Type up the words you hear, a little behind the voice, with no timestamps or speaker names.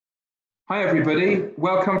Hi everybody,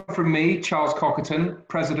 welcome from me, Charles Cockerton,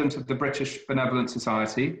 President of the British Benevolent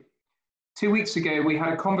Society. 2 weeks ago we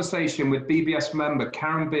had a conversation with BBS member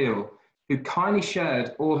Karen Beale, who kindly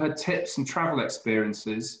shared all her tips and travel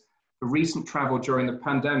experiences for recent travel during the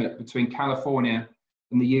pandemic between California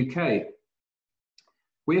and the UK.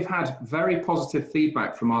 We've had very positive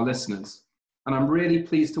feedback from our listeners, and I'm really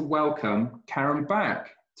pleased to welcome Karen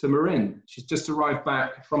back to Marin. She's just arrived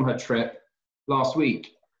back from her trip last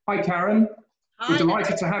week. Hi, Karen. Hi. We're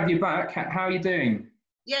delighted to have you back. How are you doing?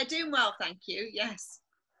 Yeah, doing well, thank you. Yes,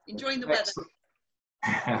 enjoying the weather.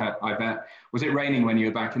 I bet. Was it raining when you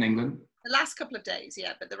were back in England? The last couple of days,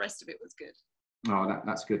 yeah, but the rest of it was good. Oh,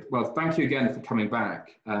 that's good. Well, thank you again for coming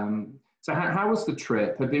back. So how was the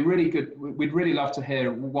trip? It'd be really good. We'd really love to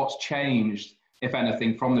hear what's changed, if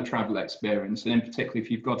anything, from the travel experience, and in particular, if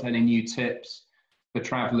you've got any new tips for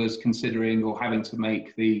travellers considering or having to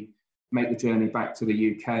make the journey back to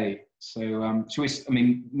the UK. So should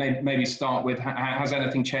we, maybe start with, has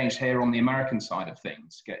anything changed here on the American side of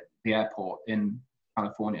things, get the airport in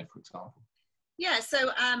California, for example? Yeah,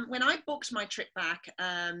 so when I booked my trip back,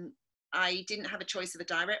 I didn't have a choice of a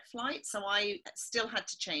direct flight, so I still had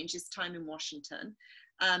to change this time in Washington.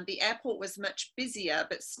 The airport was much busier,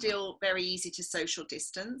 but still very easy to social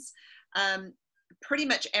distance. Pretty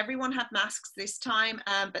much everyone had masks this time,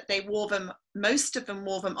 but they wore them, most of them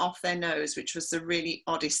wore them off their nose, which was the really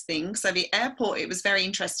oddest thing. So the airport, it was very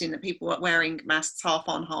interesting that people were wearing masks half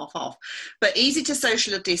on, half off, but easy to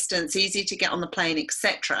social distance, easy to get on the plane,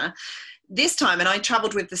 etc. This time, and I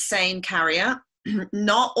traveled with the same carrier,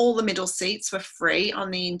 not all the middle seats were free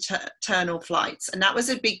on the internal flights. And that was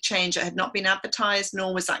a big change that had not been advertised,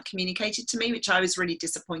 nor was that communicated to me, which I was really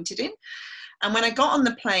disappointed in. And when I got on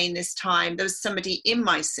the plane this time, there was somebody in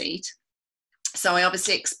my seat. So I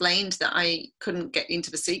obviously explained that I couldn't get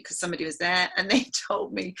into the seat because somebody was there. And they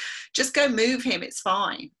told me, just go move him, it's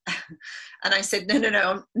fine. And I said,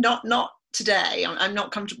 no, not today. I'm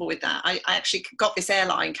not comfortable with that. I actually got this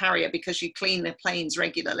airline carrier because you clean their planes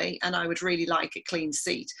regularly, and I would really like a clean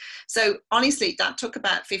seat. So honestly, that took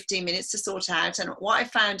about 15 minutes to sort out. And what I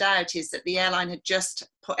found out is that the airline had just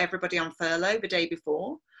put everybody on furlough the day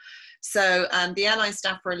before. So the airline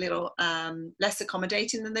staff were a little less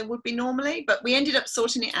accommodating than they would be normally, but we ended up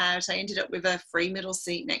sorting it out. I ended up with a free middle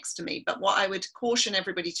seat next to me. But what I would caution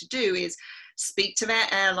everybody to do is speak to their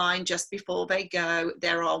airline just before they go.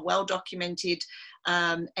 There are well-documented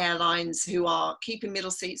airlines who are keeping middle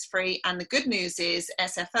seats free. And the good news is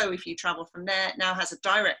SFO, if you travel from there, now has a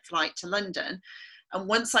direct flight to London. And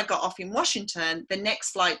once I got off in Washington, the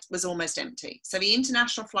next flight was almost empty. So the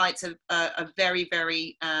international flights are very,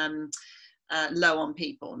 very low on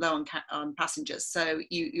people, low on passengers. So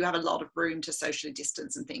you have a lot of room to socially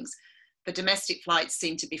distance and things. The domestic flights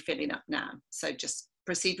seem to be filling up now. So just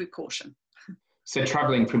proceed with caution. So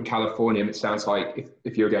traveling from California, it sounds like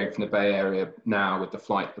if you're going from the Bay Area now with the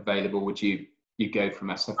flight available, would you go from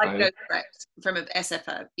SFO? I'd go direct from an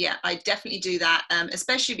SFO. Yeah, I definitely do that,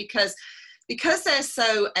 especially because they're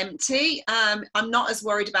so empty. I'm not as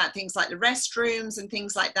worried about things like the restrooms and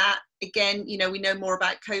things like that. Again, we know more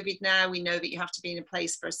about COVID now. We know that you have to be in a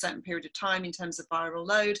place for a certain period of time in terms of viral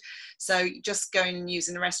load. So just going and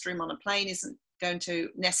using the restroom on a plane isn't going to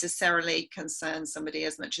necessarily concern somebody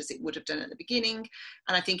as much as it would have done at the beginning.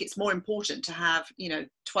 And I think it's more important to have,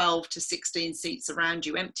 12 to 16 seats around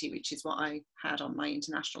you empty, which is what I had on my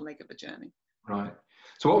international leg of the journey. Right.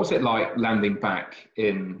 So what was it like landing back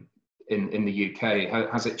in the UK?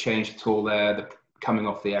 Has it changed at all there, coming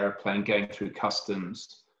off the aeroplane, going through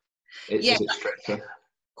customs? Is it stricter?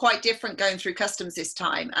 Quite different going through customs this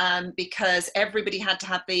time, because everybody had to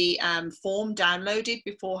have the form downloaded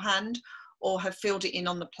beforehand or have filled it in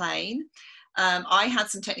on the plane. I had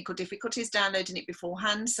some technical difficulties downloading it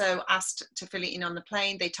beforehand, so asked to fill it in on the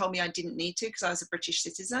plane. They told me I didn't need to because I was a British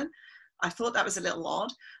citizen. I thought that was a little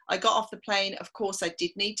odd. I got off the plane. Of course, I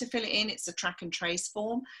did need to fill it in. It's a track and trace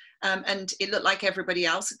form. And it looked like everybody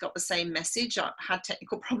else had got the same message. I had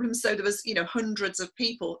technical problems. So there was, hundreds of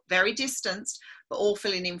people, very distanced, but all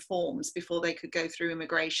filling in forms before they could go through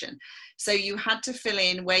immigration. So you had to fill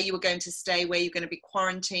in where you were going to stay, where you're going to be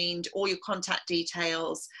quarantined, all your contact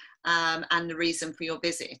details, and the reason for your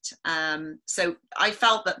visit. So I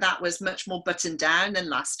felt that was much more buttoned down than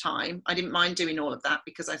last time. I didn't mind doing all of that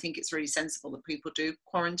because I think it's really sensible that people do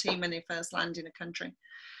quarantine when they first land in a country.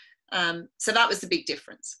 So that was the big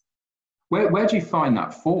difference. Where do you find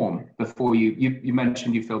that form before you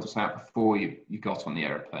mentioned you filled it out before you got on the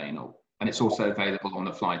aeroplane, and it's also available on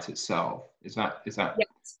the flight itself? Is that?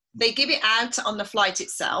 Yes. They give it out on the flight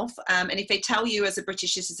itself, and if they tell you as a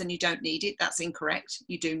British citizen you don't need it, that's incorrect.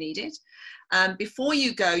 You do need it. Before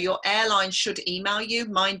you go, your airline should email you.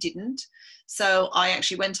 Mine didn't. So I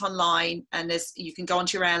actually went online, and you can go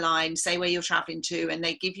onto your airline, say where you're traveling to, and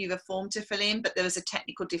they give you the form to fill in. But there was a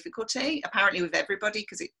technical difficulty, apparently with everybody,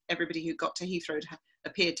 because everybody who got to Heathrow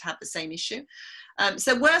appeared to have the same issue.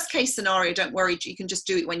 So worst case scenario, don't worry, you can just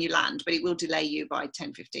do it when you land, but it will delay you by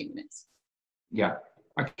 10, 15 minutes. Yeah.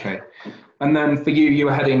 Okay. And then for you, you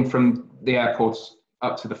were heading from the airport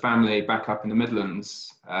up to the family, back up in the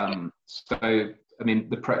Midlands. So, I mean,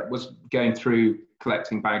 the prep was going through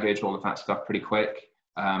collecting baggage, all of that stuff pretty quick.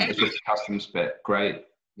 It's just the customs bit, great.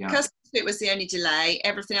 Yeah. Customs bit was the only delay.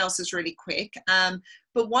 Everything else was really quick.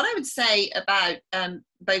 But what I would say about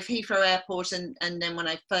both Heathrow Airport and then when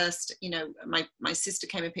I first, you know, my sister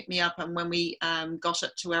came and picked me up, and when we got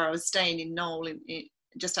up to where I was staying in Knoll,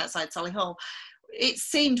 just outside Solihull, it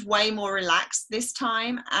seemed way more relaxed this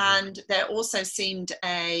time, and there also seemed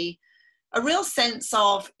a real sense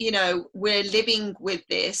of, you know, we're living with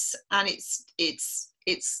this, and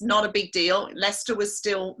it's not a big deal. Leicester was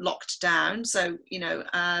still locked down, so you know,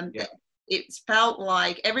 it felt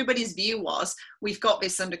like everybody's view was, we've got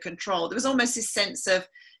this under control. There was almost this sense of,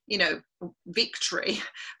 you know, victory.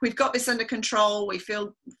 We've got this under control. We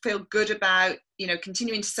feel good about, you know,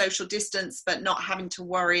 continuing to social distance, but not having to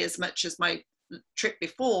worry as much as my trip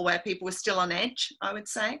before, where people were still on edge, I would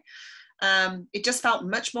say. It just felt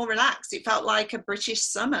much more relaxed. It felt like a British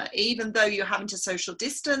summer, even though you're having to social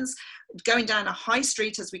distance. Going down a high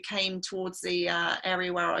street as we came towards the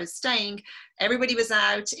area where I was staying, everybody was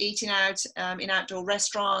out, eating out in outdoor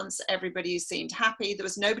restaurants. Everybody seemed happy. There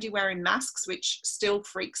was nobody wearing masks, which still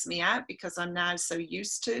freaks me out because I'm now so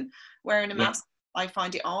used to wearing a mask. I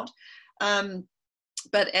find it odd.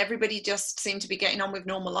 But everybody just seemed to be getting on with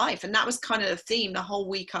normal life. And that was kind of the theme the whole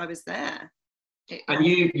week I was there. And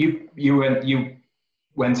you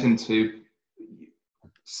went into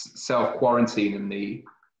self-quarantine in the...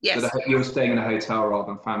 Yes. You were staying in a hotel rather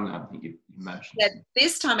than family, I think you mentioned. Yeah,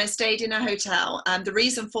 this time I stayed in a hotel. The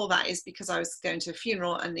reason for that is because I was going to a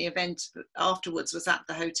funeral, and the event afterwards was at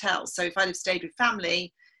the hotel. So if I'd have stayed with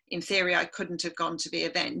family, in theory, I couldn't have gone to the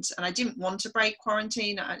event. And I didn't want to break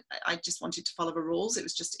quarantine. I just wanted to follow the rules. It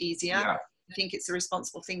was just easier. Yeah. I think it's a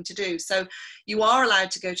responsible thing to do. So you are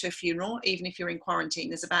allowed to go to a funeral, even if you're in quarantine.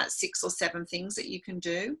 There's about 6 or 7 things that you can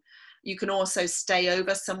do. You can also stay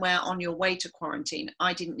over somewhere on your way to quarantine.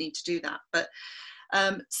 I didn't need to do that. But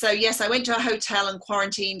so yes, I went to a hotel and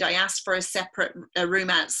quarantined. I asked for a separate room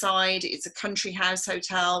outside. It's a country house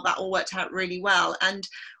hotel. That all worked out really well. And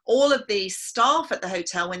all of the staff at the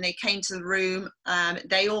hotel, when they came to the room,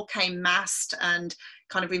 they all came masked and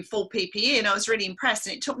kind of in full PPE, and I was really impressed.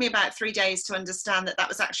 And it took me about 3 days to understand that that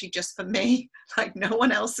was actually just for me, like no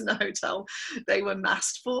one else in the hotel they were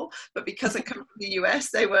masked for. But because I come from the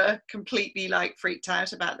US, they were completely like freaked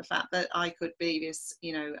out about the fact that I could be this,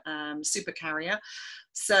 you know, super carrier.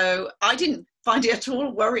 So I didn't find it at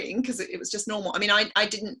all worrying, because it was just normal. I mean, I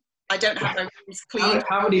don't have my rooms clean.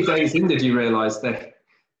 How many days in did you realize they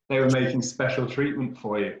were making special treatment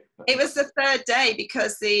for you? It was the 3rd day,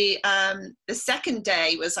 because the 2nd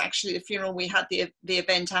day was actually the funeral. We had the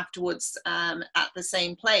event afterwards at the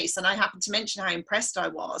same place, and I happened to mention how impressed I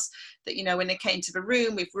was that, you know, when they came to the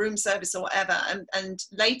room with room service or whatever, and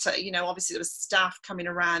later, you know, obviously there was staff coming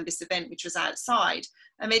around this event which was outside,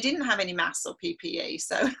 and they didn't have any masks or PPE,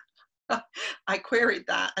 so I queried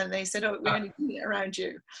that, and they said, "Oh, we only do it around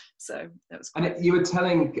you." So that was cool. And you were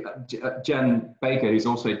telling Jen Baker, who's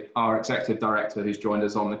also our executive director, who's joined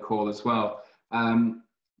us on the call as well,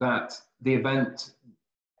 that the event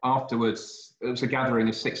afterwards, it was a gathering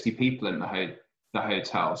of 60 people in the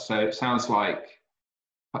hotel. So it sounds like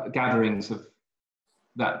gatherings of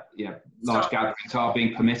that, you know, large gatherings are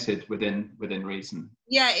being permitted within reason.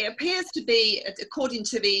 Yeah, it appears to be, according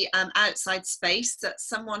to the outside space that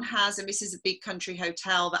someone has, and this is a big country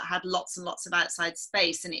hotel that had lots and lots of outside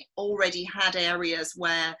space, and it already had areas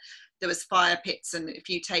where there was fire pits and a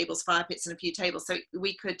few tables, so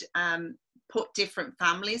we could put different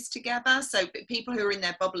families together. So people who are in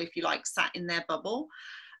their bubble, if you like, sat in their bubble.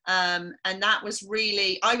 And that was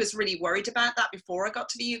really, I was really worried about that before I got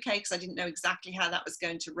to the UK, because I didn't know exactly how that was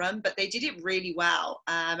going to run, but they did it really well.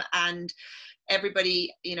 And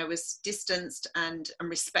everybody, you know, was distanced and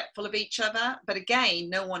respectful of each other. But again,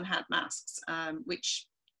 no one had masks, which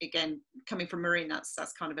again, coming from Marine,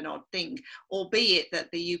 that's kind of an odd thing, albeit that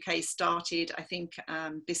the UK started, I think,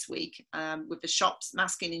 this week with the shops,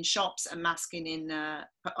 masking in shops and masking in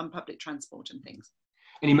on public transport and things.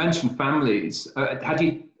 And you mentioned families.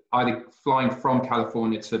 either flying from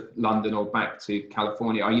California to London or back to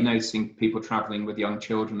California, are you noticing people traveling with young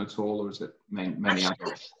children at all, or is it mainly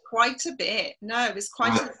adults? Quite a bit. No, it was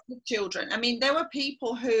quite a lot of children. I mean, there were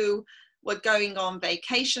people who were going on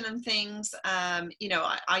vacation and things. You know,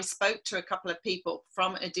 I spoke to a couple of people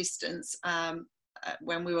from a distance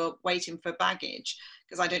when we were waiting for baggage,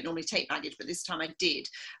 because I don't normally take baggage, but this time I did.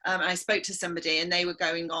 I spoke to somebody and they were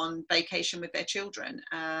going on vacation with their children,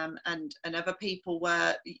 and other people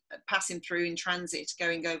were passing through in transit,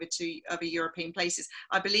 going over to other European places.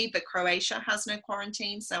 I believe that Croatia has no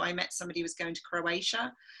quarantine, so I met somebody who was going to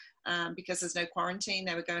Croatia because there's no quarantine.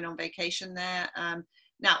 They were going on vacation there.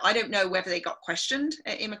 Now, I don't know whether they got questioned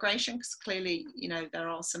at immigration, because clearly, you know, there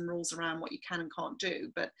are some rules around what you can and can't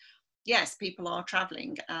do, but yes, people are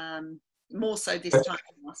traveling, more so this time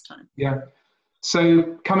than last time. Yeah.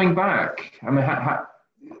 So coming back, I mean,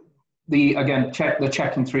 the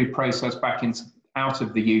checking through process back out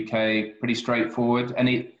of the UK, pretty straightforward.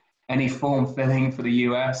 Any form filling for the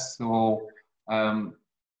US, or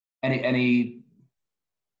any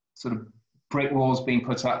sort of brick walls being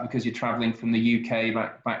put up because you're traveling from the UK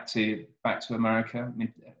back to America? I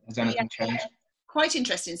mean, has anything changed? Quite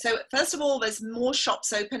interesting. So first of all, there's more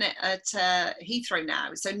shops open at Heathrow now.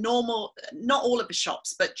 So not all of the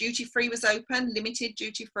shops, but duty free was open, limited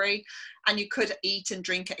duty free, and you could eat and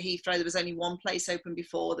drink at Heathrow. There was only one place open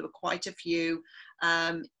before. There were quite a few.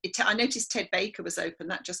 I noticed Ted Baker was open.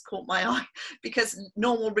 That just caught my eye because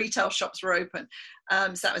normal retail shops were open.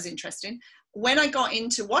 So that was interesting. When I got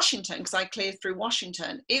into Washington, because I cleared through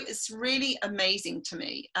Washington, it was really amazing to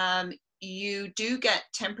me. You do get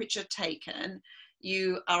temperature taken.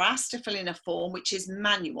 You are asked to fill in a form, which is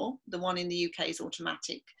manual. The one in the UK is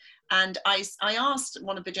automatic. And I asked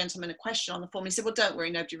one of the gentlemen a question on the form. He said, well, don't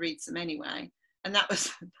worry, nobody reads them anyway. And that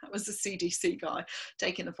was the CDC guy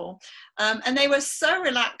taking the form. And they were so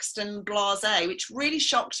relaxed and blasé, which really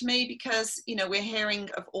shocked me because, you know, we're hearing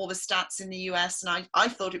of all the stats in the US, and I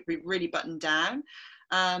thought it'd be really buttoned down.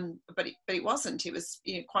 But it wasn't. It was,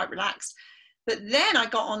 you know, quite relaxed. But then I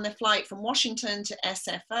got on the flight from Washington to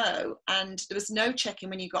SFO, and there was no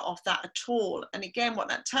checking when you got off that at all. And again, what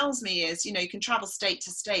that tells me is, you know, you can travel state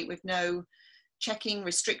to state with no checking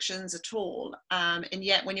restrictions at all. And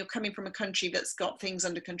yet when you're coming from a country that's got things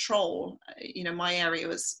under control, you know, my area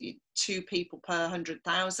was 2 people per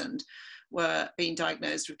 100,000 were being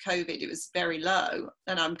diagnosed with COVID. It was very low.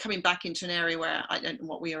 And I'm coming back into an area where I don't know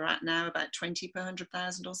what we are at now, about 20 per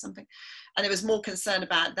 100,000 or something. And there was more concern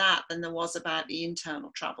about that than there was about the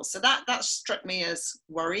internal travel. So that struck me as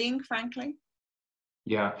worrying, frankly.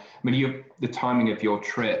 Yeah, I mean, the timing of your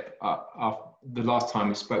trip, the last time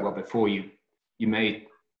we spoke, well, before you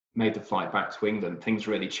made the flight back to England, things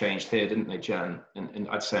really changed here, didn't they, Jen? And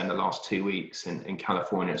I'd say in the last 2 weeks in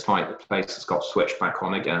California, it's like the place has got switched back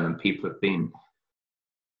on again, and people have been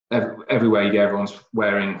everywhere you go, everyone's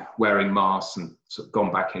wearing masks and sort of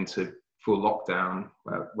gone back into full lockdown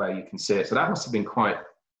where you can see it. So that must have been quite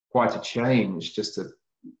a change just to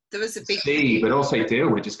there was a big see, but also deal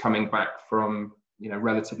with just coming back from, you know,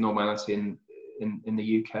 relative normality in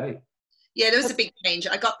the UK. Yeah, there was a big change.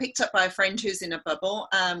 I got picked up by a friend who's in a bubble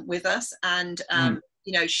with us, and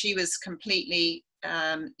you know, she was completely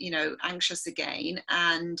you know, anxious again,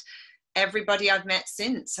 and everybody I've met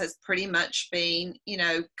since has pretty much been, you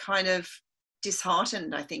know, kind of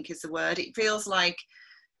disheartened, I think is the word. It feels like,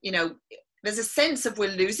 you know, there's a sense of we're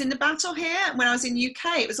losing the battle here. And when I was in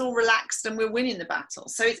UK, it was all relaxed and we're winning the battle.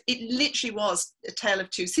 So it literally was a tale of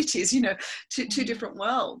two cities, you know, two different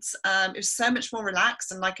worlds. It was so much more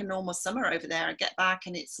relaxed and like a normal summer over there. I get back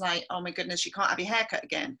and it's like, oh my goodness, you can't have your haircut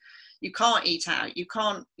again. You can't eat out. You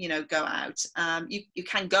can't, you know, go out. You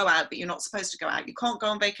can go out, but you're not supposed to go out. You can't go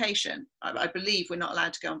on vacation. I believe we're not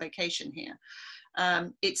allowed to go on vacation here.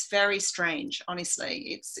 It's very strange,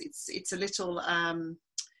 honestly. It's a little,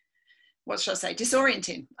 what should I say,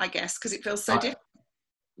 disorienting, I guess, because it feels so different.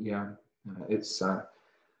 Yeah, it's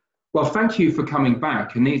well, thank you for coming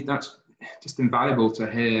back, and that's just invaluable to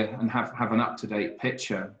hear and have an up-to-date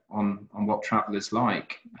picture on what travel is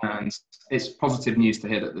like. And it's positive news to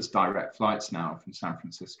hear that there's direct flights now from San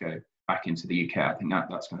Francisco back into the UK. I think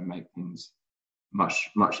that's going to make things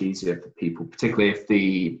much easier for people, particularly if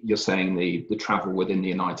you're saying the travel within the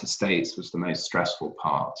United States was the most stressful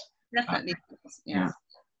part. Definitely. Yeah.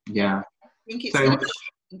 I think it's going to be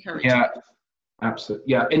encouraging. Yeah,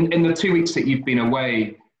 absolutely. Yeah, in the 2 weeks that you've been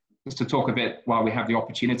away, just to talk a bit while we have the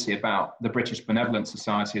opportunity about the British Benevolent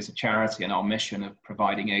Society as a charity and our mission of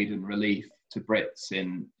providing aid and relief to Brits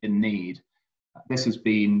in need. This has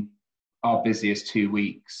been our busiest 2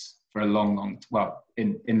 weeks for a long, well,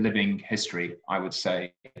 in living history, I would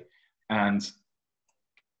say. And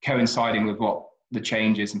coinciding with what the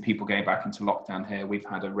changes and people going back into lockdown here, we've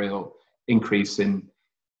had a real increase in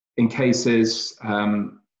cases,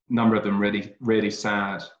 number of them really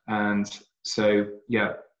sad. And so,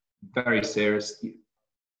 yeah, very serious,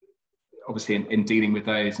 obviously, in dealing with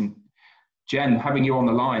those. And Jen, having you on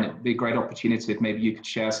the line, it'd be a great opportunity if maybe you could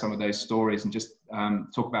share some of those stories and just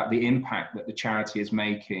talk about the impact that the charity is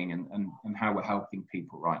making and how we're helping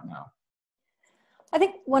people right now. I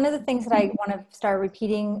think one of the things that I want to start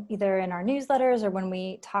repeating either in our newsletters or when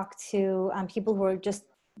we talk to people who are just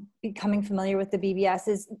becoming familiar with the BBS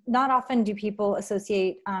is not often do people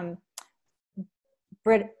associate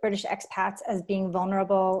British expats as being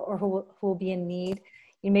vulnerable or who will be in need.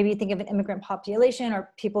 You maybe think of an immigrant population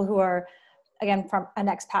or people who are, again, from an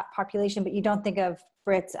expat population, but you don't think of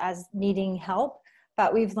Brits as needing help.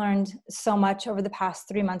 But we've learned so much over the past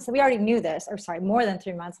 3 months. So we already knew this, or sorry, more than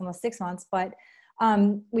 3 months, almost 6 months. But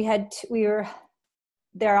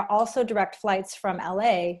there are also direct flights from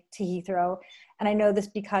LA to Heathrow. And I know this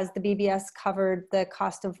because the BBS covered the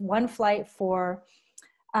cost of one flight for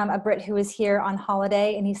a Brit who was here on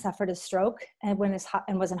holiday, and he suffered a stroke and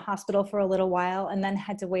was in hospital for a little while and then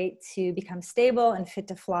had to wait to become stable and fit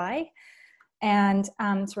to fly. And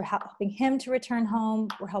so we're helping him to return home.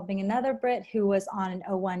 We're helping another Brit who was on an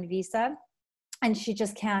O1 visa, and she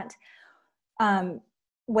just can't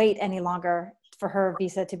wait any longer for her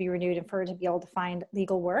visa to be renewed and for her to be able to find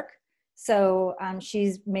legal work. So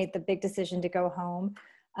she's made the big decision to go home.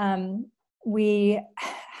 We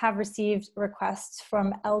have received requests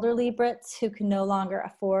from elderly Brits who can no longer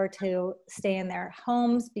afford to stay in their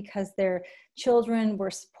homes because their children were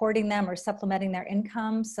supporting them or supplementing their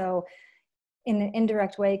income. So in an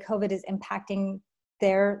indirect way, COVID is impacting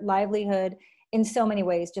their livelihood in so many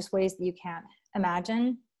ways, just ways that you can't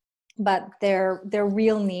imagine. But they're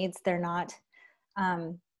real needs. They're not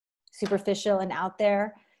superficial and out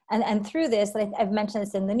there. And through this, I've mentioned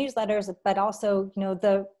this in the newsletters, but also,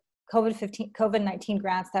 the COVID-19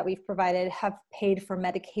 grants that we've provided have paid for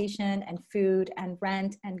medication and food and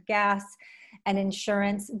rent and gas and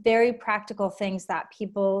insurance, very practical things that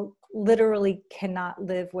people literally cannot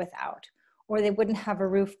live without, or they wouldn't have a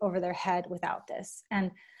roof over their head without this.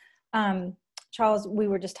 And Charles, we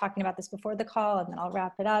were just talking about this before the call, and then I'll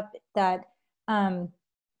wrap it up, that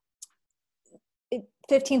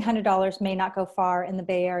 $1,500 may not go far in the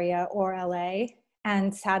Bay Area or LA.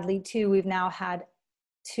 And sadly, too, we've now had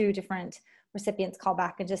 2 different recipients call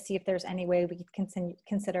back and just see if there's any way we could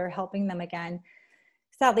consider helping them again.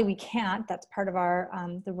 Sadly, we can't. That's part of our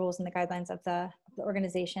the rules and the guidelines of the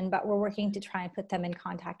organization, but we're working to try and put them in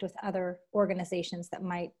contact with other organizations that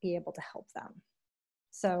might be able to help them.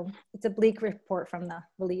 So it's a bleak report from the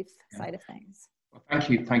relief side of things. Well, thank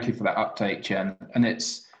you for that update, Jen. And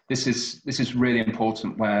this is really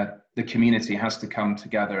important, where the community has to come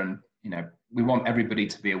together, and we want everybody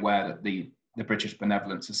to be aware that the British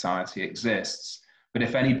Benevolent Society exists. But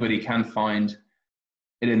if anybody can find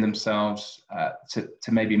it in themselves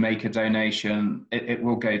to maybe make a donation, it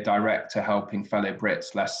will go direct to helping fellow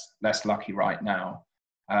Brits less lucky right now.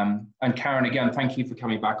 And Karen, again, thank you for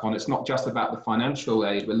coming back on. It's not just about the financial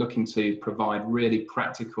aid. We're looking to provide really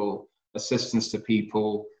practical assistance to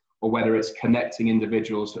people, or whether it's connecting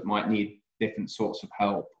individuals that might need different sorts of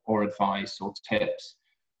help or advice or tips.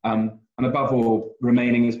 And above all,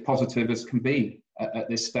 remaining as positive as can be at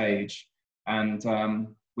this stage. And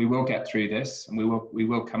we will get through this, and we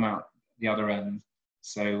will come out the other end.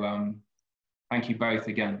 So thank you both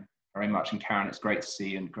again very much. And Karen, it's great to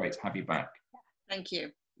see you and great to have you back. Thank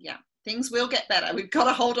you. Yeah, things will get better. We've got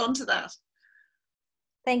to hold on to that.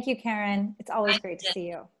 Thank you, Karen. It's always great to see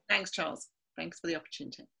you. Thanks, Charles. Thanks for the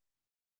opportunity.